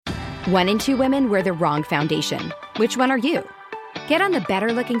1 in 2 women wear the wrong foundation. Which one are you? Get on the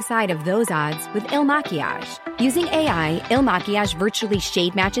better-looking side of those odds with Il Makiage. Using AI, Il Makiage virtually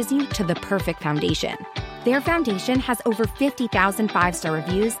shade matches you to the perfect foundation. Their foundation has over 50,000 5-star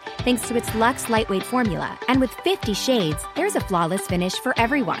reviews thanks to its luxe lightweight formula. And with 50 shades, there's a flawless finish for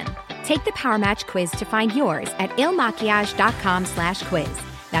everyone. Take the Power Match quiz to find yours at ilmakiage.com/quiz.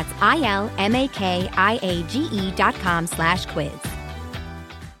 That's ILMAKIAGE.com/quiz.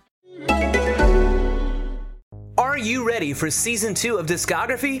 Are you ready for Season 2 of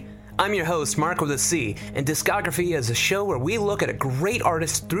Discography? I'm your host, Mark with a C, and Discography is a show where we look at a great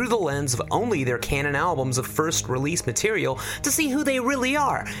artist through the lens of only their canon albums of first release material to see who they really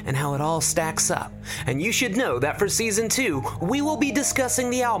are and how it all stacks up. And you should know that for Season 2, we will be discussing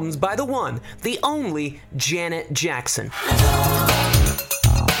the albums by the one, the only Janet Jackson.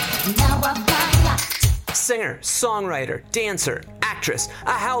 Singer, songwriter, dancer, actress,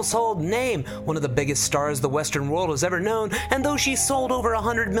 a household name, one of the biggest stars the Western world has ever known, and though she's sold over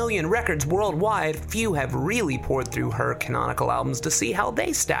 100 million records worldwide, few have really poured through her canonical albums to see how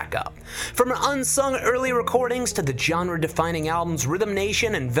they stack up. From her unsung early recordings to the genre-defining albums Rhythm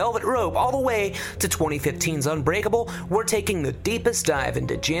Nation and Velvet Rope, all the way to 2015's Unbreakable, we're taking the deepest dive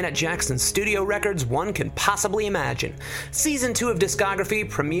into Janet Jackson's studio records one can possibly imagine. Season 2 of Discography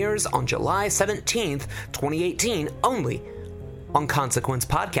premieres on July 17th, 2018, only on Consequence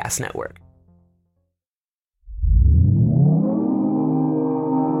Podcast Network.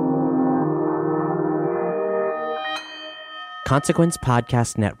 Consequence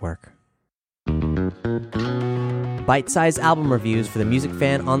Podcast Network. Bite-sized album reviews for the music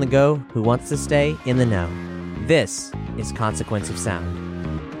fan on the go who wants to stay in the know. This is Consequence of Sound.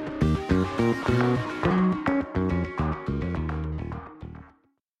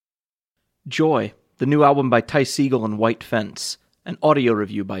 Joy, the new album by Ty Segall and White Fence, an audio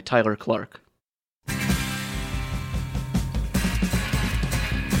review by Tyler Clark.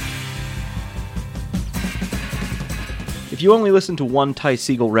 If you only listen to one Ty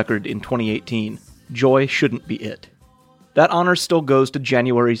Segall record in 2018, Joy shouldn't be it. That honor still goes to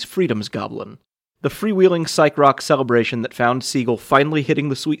January's Freedom's Goblin, the freewheeling psych rock celebration that found Segall finally hitting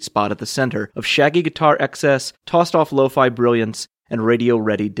the sweet spot at the center of shaggy guitar excess, tossed-off lo-fi brilliance, and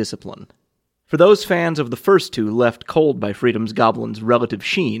radio-ready discipline. For those fans of the first two left cold by Freedom's Goblin's relative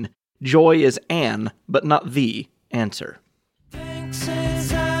sheen, Joy is an, but not the, answer.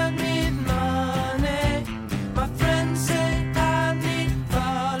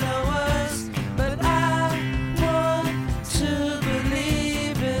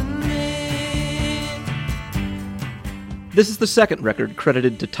 This is the second record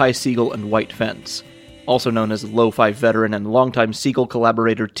credited to Ty Segall and White Fence, also known as lo-fi veteran and longtime Segall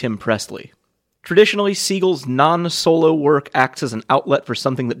collaborator Tim Presley. Traditionally, Segall's non-solo work acts as an outlet for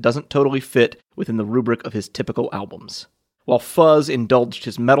something that doesn't totally fit within the rubric of his typical albums. While Fuzz indulged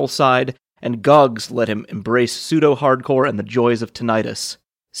his metal side, and Gugs let him embrace pseudo-hardcore and the joys of tinnitus,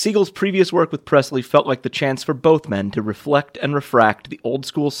 Segall's previous work with Presley felt like the chance for both men to reflect and refract the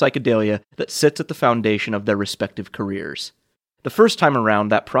old-school psychedelia that sits at the foundation of their respective careers. The first time around,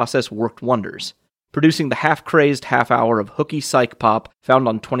 that process worked wonders, producing the half-crazed half-hour of hooky psych pop found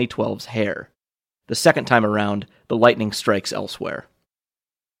on 2012's Hair. The second time around, the lightning strikes elsewhere.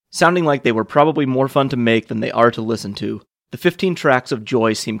 Sounding like they were probably more fun to make than they are to listen to, the 15 tracks of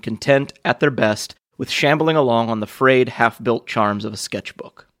Joy seem content, at their best, with shambling along on the frayed, half-built charms of a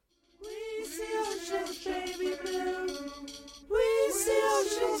sketchbook. We see oceans, baby blue. We see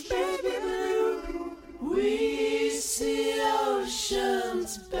oceans, baby blue. We see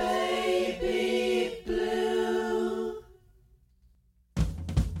oceans, baby blue.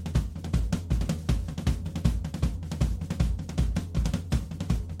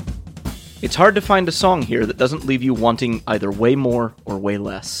 It's hard to find a song here that doesn't leave you wanting either way more or way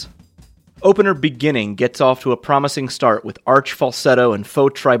less. Opener Beginning gets off to a promising start with arch falsetto and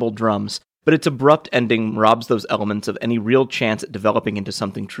faux tribal drums, but its abrupt ending robs those elements of any real chance at developing into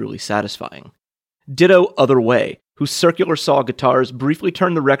something truly satisfying. Ditto Other Way, whose circular saw guitars briefly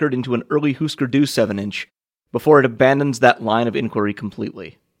turn the record into an early Husker Du 7-inch, before it abandons that line of inquiry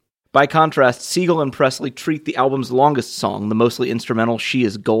completely. By contrast, Segall and Presley treat the album's longest song, the mostly instrumental She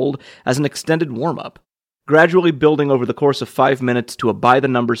Is Gold, as an extended warm-up, gradually building over the course of 5 minutes to a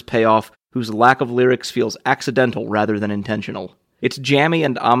by-the-numbers payoff whose lack of lyrics feels accidental rather than intentional. It's jammy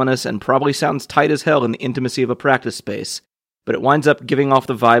and ominous and probably sounds tight as hell in the intimacy of a practice space, but it winds up giving off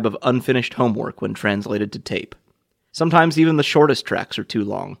the vibe of unfinished homework when translated to tape. Sometimes even the shortest tracks are too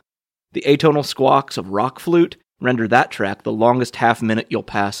long. The atonal squawks of rock flute render that track the longest half-minute you'll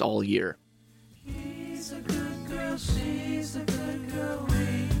pass all year. He's a good girl, she's a good girl,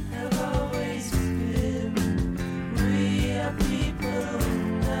 we have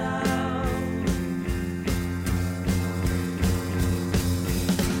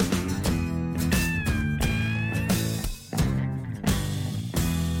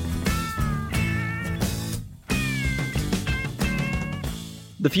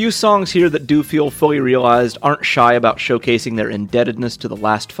The few songs here that do feel fully realized aren't shy about showcasing their indebtedness to the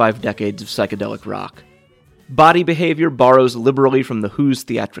last 5 decades of psychedelic rock. Body Behavior borrows liberally from The Who's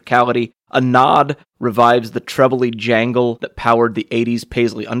theatricality, A Nod revives the trebly jangle that powered the 80s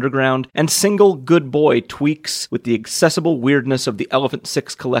Paisley Underground, and single Good Boy tweaks with the accessible weirdness of the Elephant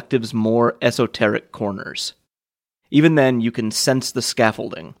Six Collective's more esoteric corners. Even then, you can sense the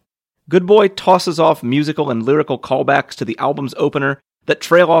scaffolding. Good Boy tosses off musical and lyrical callbacks to the album's opener that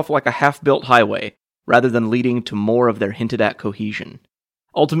trail off like a half-built highway, rather than leading to more of their hinted-at cohesion.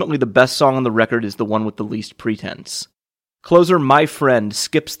 Ultimately, the best song on the record is the one with the least pretense. Closer My Friend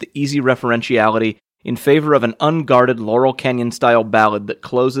skips the easy referentiality in favor of an unguarded Laurel Canyon-style ballad that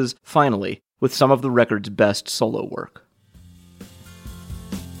closes, finally, with some of the record's best solo work.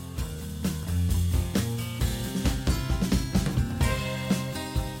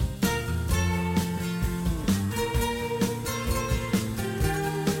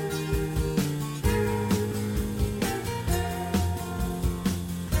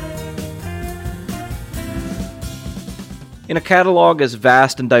 In a catalog as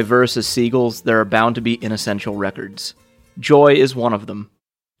vast and diverse as Segall's, there are bound to be inessential records. Joy is one of them.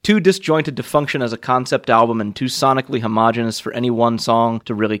 Too disjointed to function as a concept album and too sonically homogeneous for any one song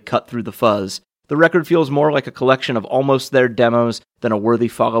to really cut through the fuzz, the record feels more like a collection of almost there demos than a worthy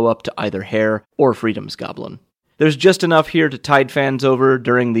follow-up to either Hair or Freedom's Goblin. There's just enough here to tide fans over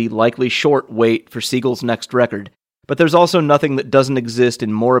during the likely short wait for Segall's next record, but there's also nothing that doesn't exist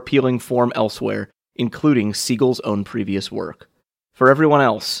in more appealing form elsewhere, including Segall's own previous work. For everyone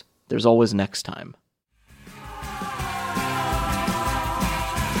else, there's always next time.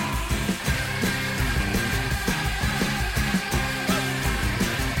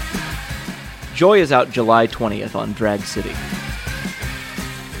 Joy is out July 20th on Drag City.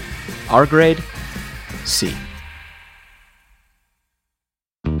 Our grade? C.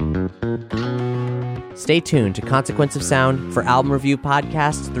 Stay tuned to Consequence of Sound for album review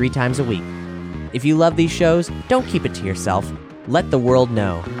podcasts 3 times a week. If you love these shows, don't keep it to yourself. Let the world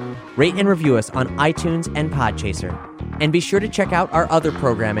know. Rate and review us on iTunes and Podchaser. And be sure to check out our other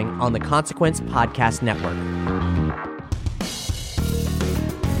programming on the Consequence Podcast Network.